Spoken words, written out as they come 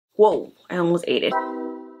Whoa, I almost ate it.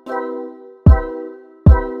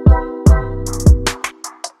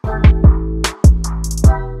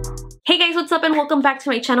 Hey guys, what's up and welcome back to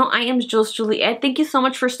my channel. I am JewelsJulliet. Thank you so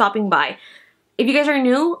much for stopping by. If you guys are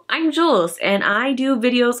new, I'm Jules and I do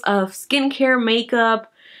videos of skincare,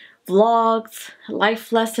 makeup, vlogs,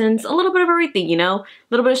 life lessons, a little bit of everything, you know? A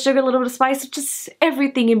little bit of sugar, a little bit of spice, just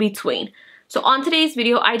everything in between. So on today's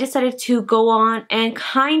video, I decided to go on and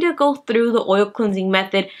kind of go through the oil cleansing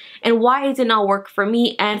method and why it did not work for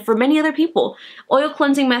me and for many other people. Oil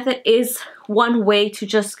cleansing method is one way to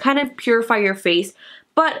just kind of purify your face,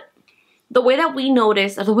 but the way that we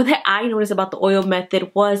noticed, or the way that I noticed about the oil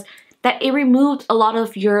method was that it removed a lot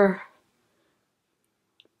of your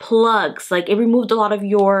plugs. Like it removed a lot of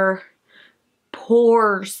your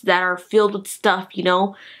pores that are filled with stuff, you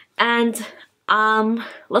know? And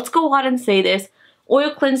let's go out and say this.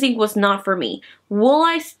 Oil cleansing was not for me. Will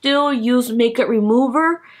I still use makeup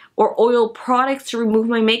remover or oil products to remove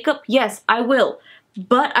my makeup? Yes, I will.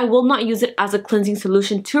 But I will not use it as a cleansing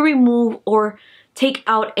solution to remove or take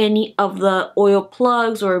out any of the oil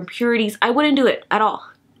plugs or impurities. I wouldn't do it at all.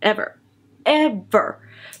 Ever. Ever.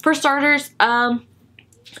 For starters,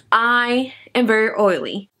 I am very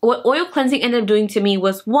oily. What oil cleansing ended up doing to me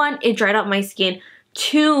was, one, it dried out my skin.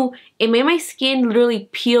 Two, it made my skin literally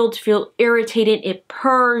peeled, feel irritated, it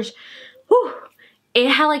purged. Whew. It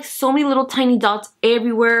had like so many little tiny dots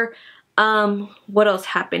everywhere. What else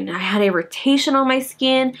happened? I had irritation on my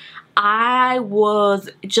skin. I was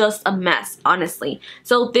just a mess, honestly.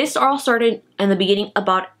 So this all started in the beginning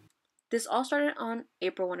this all started on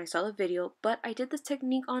April when I saw the video, but I did this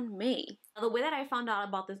technique on May. Now, the way that I found out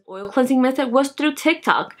about this oil cleansing method was through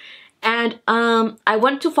TikTok. And I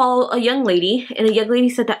went to follow a young lady, and the young lady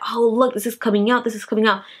said that, oh look, this is coming out, this is coming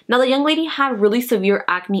out. Now the young lady had really severe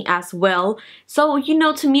acne as well. So, you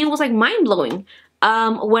know, to me it was like mind-blowing.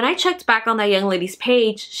 When I checked back on that young lady's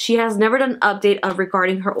page, she has never done an update of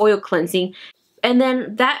regarding her oil cleansing. And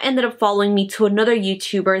then that ended up following me to another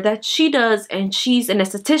YouTuber that she does, and she's an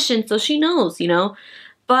esthetician, so she knows, you know.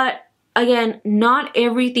 But again, not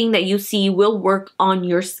everything that you see will work on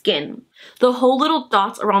your skin. The whole little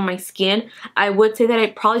dots around my skin, I would say that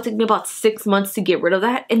it probably took me about 6 months to get rid of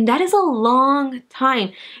that. And that is a long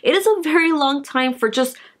time. It is a very long time for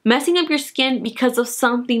just messing up your skin because of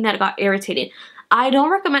something that got irritated. I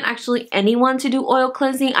don't recommend actually anyone to do oil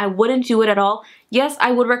cleansing. I wouldn't do it at all. Yes,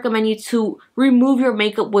 I would recommend you to remove your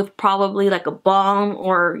makeup with probably like a balm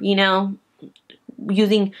or, you know,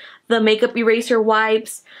 using the makeup eraser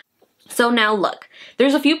wipes. So now look,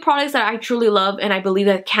 there's a few products that I truly love and I believe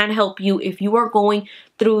that can help you if you are going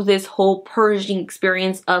through this whole purging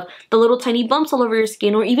experience of the little tiny bumps all over your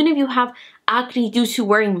skin, or even if you have acne due to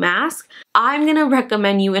wearing masks. I'm gonna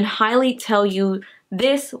recommend you and highly tell you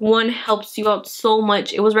this one helps you out so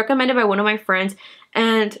much. It was recommended by one of my friends,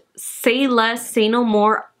 and say less, say no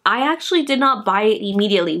more. I actually did not buy it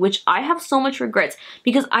immediately, which I have so much regrets,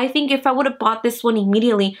 because I think if I would have bought this one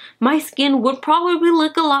immediately, my skin would probably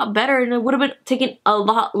look a lot better and it would have been taken a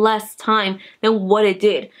lot less time than what it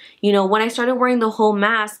did. You know, when I started wearing the whole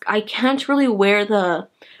mask, I can't really wear the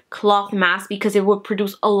cloth mask because it would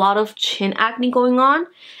produce a lot of chin acne going on,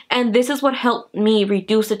 and this is what helped me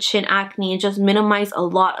reduce the chin acne and just minimize a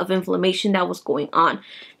lot of inflammation that was going on.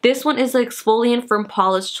 This one is the exfoliant from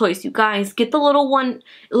Paulas Choice. You guys, get the little one.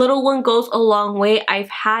 Little one goes a long way. I've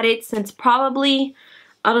had it since probably,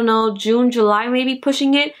 I don't know, June, July maybe,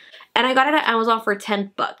 pushing it, and I got it at Amazon for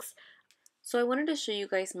 10 bucks. So I wanted to show you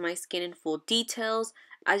guys my skin in full details.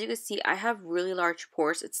 As you can see, I have really large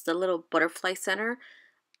pores. It's the little butterfly center.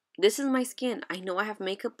 This is my skin. I know I have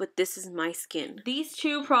makeup, but this is my skin. These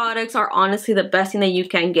two products are honestly the best thing that you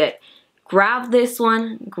can get. Grab this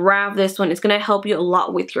one, grab this one. It's going to help you a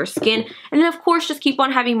lot with your skin. And then of course, just keep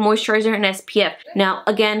on having moisturizer and SPF. Now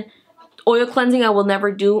again, oil cleansing I will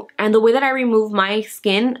never do. And the way that I remove my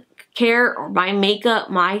skin care or my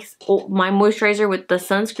makeup, my moisturizer with the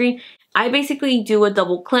sunscreen, I basically do a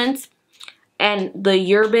double cleanse. And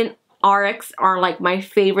the Urban RX are like my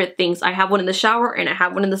favorite things. I have one in the shower and I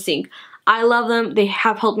have one in the sink. I love them. They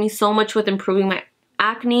have helped me so much with improving my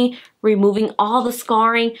acne, removing all the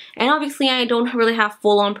scarring, and obviously I don't really have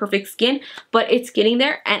full-on perfect skin, but it's getting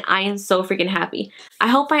there and I am so freaking happy. I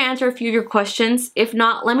hope I answered a few of your questions. If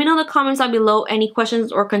not, let me know in the comments down below any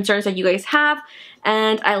questions or concerns that you guys have.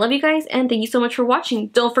 And I love you guys and thank you so much for watching.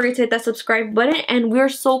 Don't forget to hit that subscribe button, and we're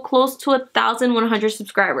so close to 1,100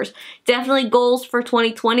 subscribers. Definitely goals for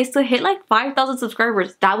 2020 is to hit like 5,000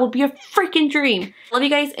 subscribers. That would be a freaking dream. Love you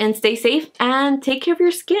guys and stay safe and take care of your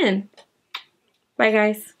skin. Bye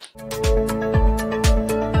guys.